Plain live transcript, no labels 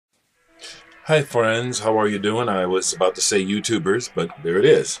Hi friends, how are you doing? I was about to say YouTubers, but there it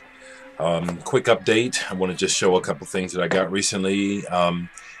is. Quick update. I want to just show a couple things that I got recently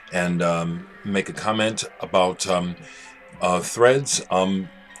and make a comment about threads. I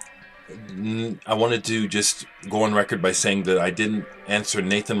wanted to just go on record by saying that I didn't answer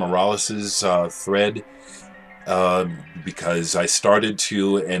Nathan Morales's thread because I started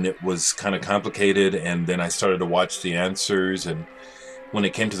to, and it was kind of complicated, and then I started to watch the answers, and when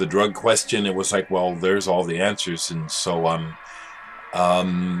it came to the drug question, it was like, well, there's all the answers, and so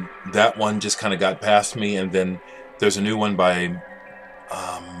that one just kind of got past me. And then there's a new one by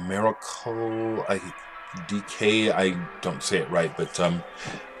Miracle DK. I don't say it right, but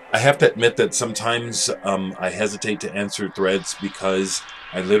I have to admit that sometimes I hesitate to answer threads because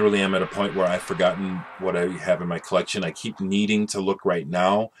I literally am at a point where I've forgotten what I have in my collection. I keep needing to look right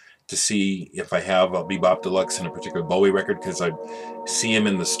now to see if I have a Bebop Deluxe and a particular Bowie record, because I see them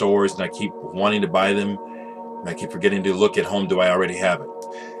in the stores and I keep wanting to buy them, and I keep forgetting to look at home, do I already have it?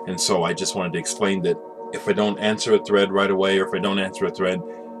 And so I just wanted to explain that if I don't answer a thread right away, or if I don't answer a thread,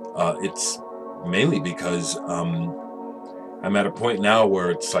 it's mainly because I'm at a point now where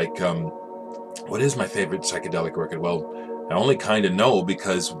it's like, what is my favorite psychedelic record? Well, I only kind of know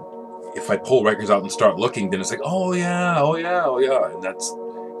because if I pull records out and start looking, then it's like, oh yeah, oh yeah, oh yeah, and that's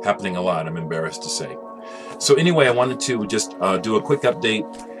happening a lot, I'm embarrassed to say. So anyway, I wanted to just do a quick update,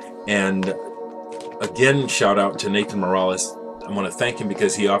 and again, shout out to Nathan Morales. I want to thank him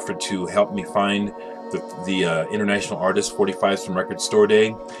because he offered to help me find the International Artist 45s from Record Store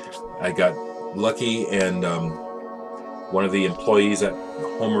Day. I got lucky, and one of the employees at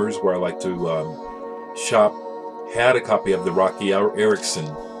Homer's, where I like to shop, had a copy of the Rocky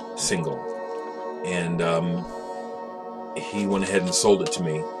Erickson single, and he went ahead and sold it to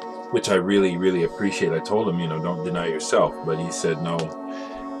me, which I really, really appreciate. I told him, you know, don't deny yourself, but he said, no,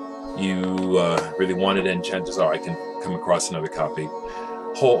 you really want it, and chances are I can come across another copy.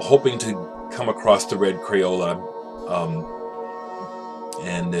 Hoping to come across the Red Crayola,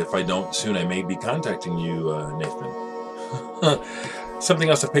 and if I don't soon, I may be contacting you, Nathan. Something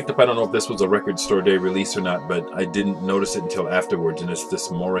else I picked up, I don't know if this was a Record Store Day release or not, but I didn't notice it until afterwards, and it's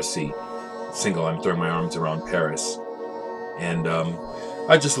this Morrissey single, I'm Throwing My Arms Around Paris. And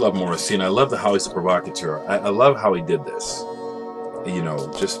I just love Morrissey, and I love how he's a provocateur. I love how he did this. You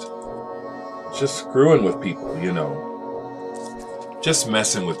know, just screwing with people, you know. Just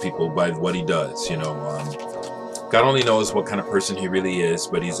messing with people by what he does, you know. God only knows what kind of person he really is,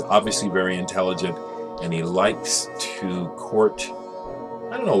 but he's obviously very intelligent, and he likes to court,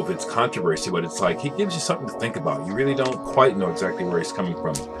 I don't know if it's controversy, but it's like he gives you something to think about. You really don't quite know exactly where he's coming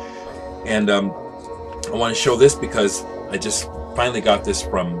from. And I want to show this because I just finally got this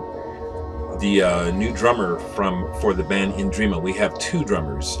from the new drummer for the band In Dreama. We have two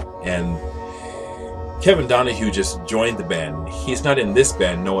drummers, and Kevin Donahue just joined the band. He's not in this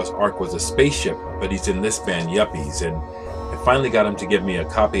band, Noah's Ark was a spaceship, but he's in this band, Yuppies. And I finally got him to give me a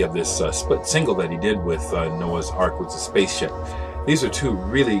copy of this split single that he did with Noah's Ark was a spaceship. These are two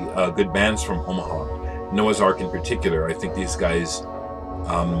really good bands from Omaha. Noah's Ark in particular, I think these guys,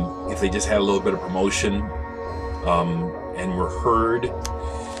 if they just had a little bit of promotion and were heard,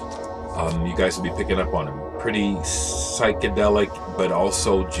 you guys would be picking up on them. Pretty psychedelic, but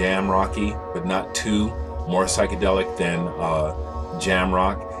also jam rocky, but not too more psychedelic than jam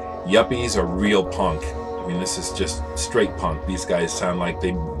rock. Yuppies are real punk. I mean, this is just straight punk. These guys sound like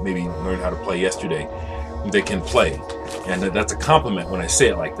they maybe learned how to play yesterday. They can play, and that's a compliment when I say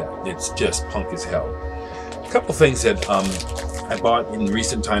it like that. It's just punk as hell. A couple things that I bought in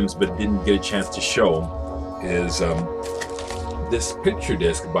recent times but didn't get a chance to show is this picture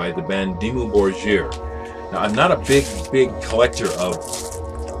disc by the band Dimmu Borgir. Now, I'm not a big collector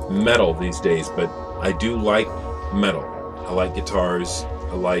of metal these days, but I do like metal. I like guitars.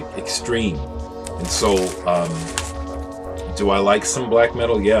 I like extreme. And so, do I like some black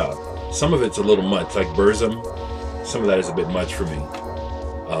metal? Yeah. Some of it's a little much, like Burzum. Some of that is a bit much for me.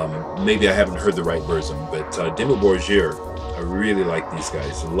 Maybe I haven't heard the right Burzum, but Dimmu Borgir, I really like these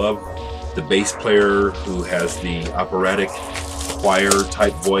guys. I love the bass player who has the operatic choir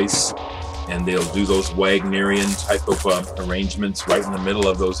type voice, and they'll do those Wagnerian type of arrangements right in the middle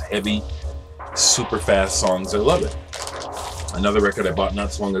of those heavy, super fast songs. I love it. Another record I bought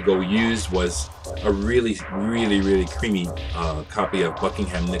not so long ago used was a really creamy copy of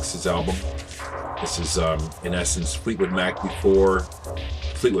Buckingham Nicks' album. This is in essence Fleetwood Mac before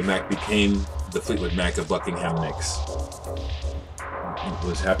Fleetwood Mac became the Fleetwood Mac of Buckingham Nicks. I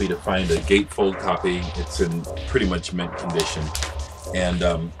was happy to find a gatefold copy. It's in pretty much mint condition. And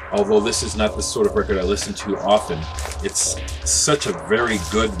although this is not the sort of record I listen to often, it's such a very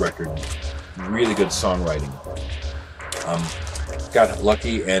good record Really good songwriting. Got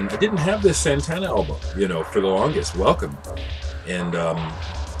lucky, and I didn't have this Santana album, you know, for the longest. Welcome. And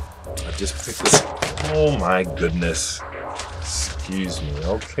I just picked this. Oh my goodness. Excuse me.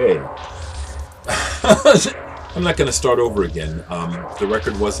 Okay. I'm not going to start over again. The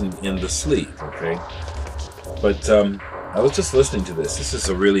record wasn't in the sleeve, okay? But I was just listening to this. This is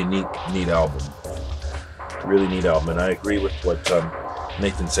a really neat album. Really neat album. And I agree with what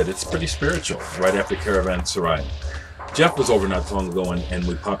Nathan said. It's pretty spiritual, right after Caravanserai. Jeff was over not too long ago, and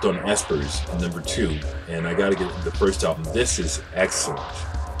we popped on Esper's #2, and I got to get the first album. This is excellent.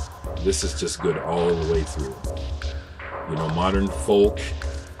 This is just good all the way through. You know, modern folk.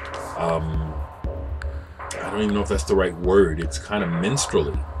 I don't even know if that's the right word. It's kind of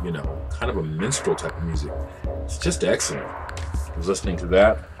minstrelly, you know, kind of a minstrel type of music. It's just excellent. I was listening to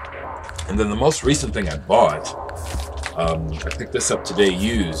that. And then the most recent thing I bought, I picked this up today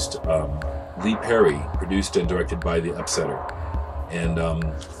used. Lee Perry, produced and directed by The Upsetter. And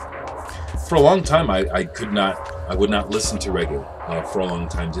for a long time, I would not listen to reggae for a long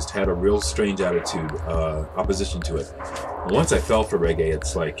time. Just had a real strange attitude, opposition to it. And once I fell for reggae,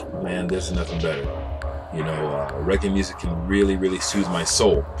 it's like, man, there's nothing better. You know, reggae music can really, really soothe my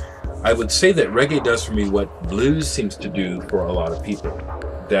soul. I would say that reggae does for me what blues seems to do for a lot of people,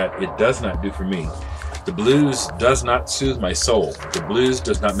 that it does not do for me. The blues does not soothe my soul. The blues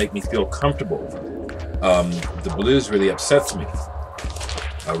does not make me feel comfortable. The blues really upsets me.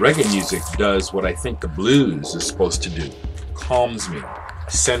 Reggae music does what I think the blues is supposed to do. Calms me,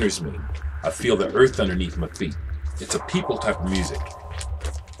 centers me. I feel the earth underneath my feet. It's a people type of music.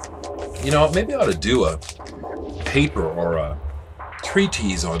 You know, maybe I ought to do a paper or a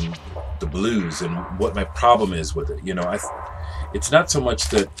treatise on the blues and what my problem is with it. You know, it's not so much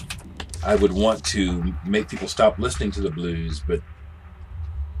that I would want to make people stop listening to the blues, but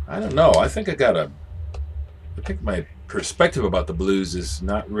I don't know. I think my perspective about the blues is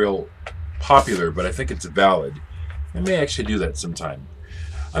not real popular, but I think it's valid. I may actually do that sometime.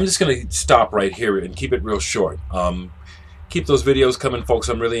 I'm just going to stop right here and keep it real short. Keep those videos coming, folks.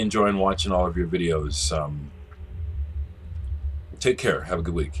 I'm really enjoying watching all of your videos. Take care. Have a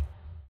good week.